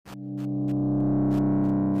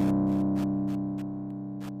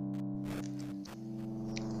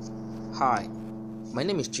Hi, my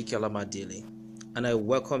name is Chikeola Madile, and I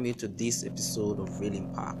welcome you to this episode of Real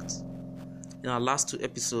Impact. In our last two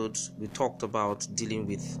episodes, we talked about dealing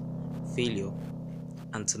with failure,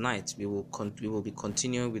 and tonight we will be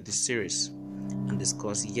continuing with the series and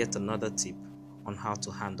discuss yet another tip on how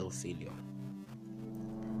to handle failure.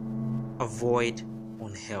 Avoid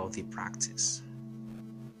unhealthy practice.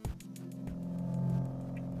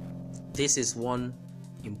 This is one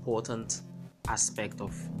important aspect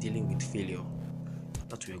of dealing with failure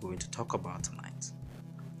that we are going to talk about tonight.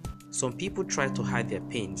 Some people try to hide their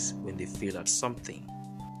pains when they fail at something.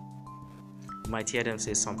 You might hear them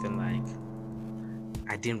say something like,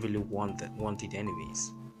 "I didn't really want it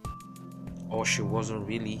anyways," or "She wasn't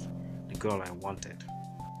really the girl I wanted."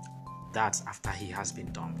 That's after he has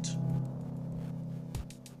been dumped.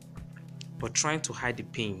 But trying to hide the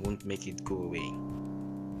pain won't make it go away.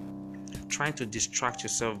 Trying to distract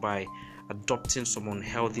yourself by adopting some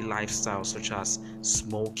unhealthy lifestyle such as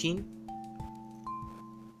smoking,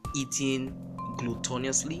 eating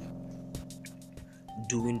gluttonously,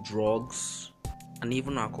 doing drugs, and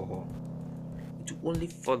even alcohol, it will only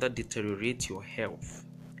further deteriorate your health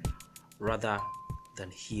rather than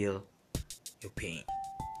heal your pain.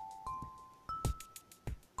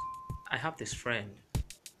 I have this friend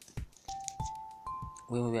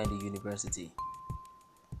when we were in the university,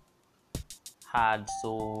 had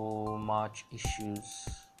so much issues.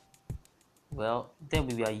 Well, then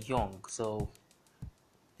we were young, so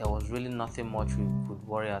there was really nothing much we could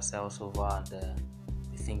worry ourselves over and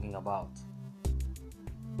be thinking about.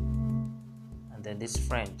 And then this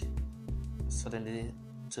friend suddenly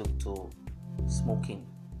took to smoking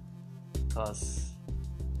because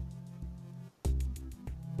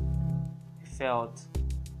he felt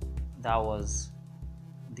that was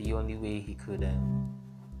the only way he could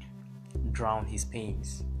drown his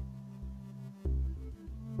pains.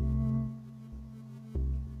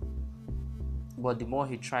 But the more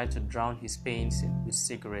he tried to drown his pains with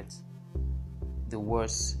cigarettes, the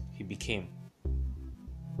worse he became.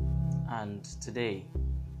 And today,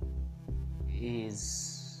 he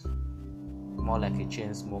is more like a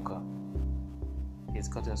chain smoker. He's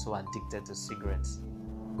gotten so addicted to cigarettes,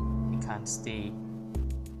 he can't stay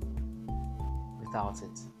without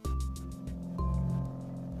it.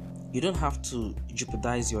 You don't have to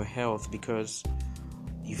jeopardize your health because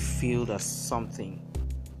you failed at something.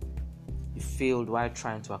 You failed while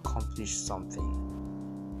trying to accomplish something.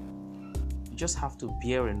 You just have to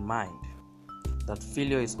bear in mind that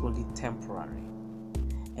failure is only temporary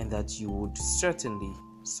and that you would certainly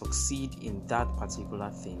succeed in that particular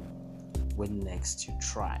thing when next you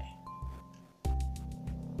try.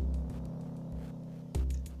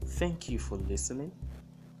 Thank you for listening,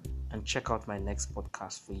 and check out my next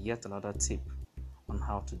podcast for yet another tip on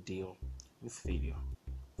how to deal with failure.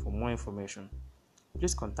 For more information,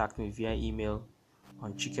 please contact me via email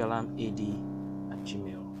on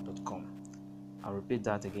chikeolamad@gmail.com. I'll repeat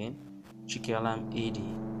that again,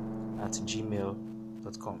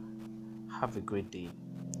 chikeolamad@gmail.com. Have a great day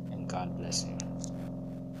and God bless you.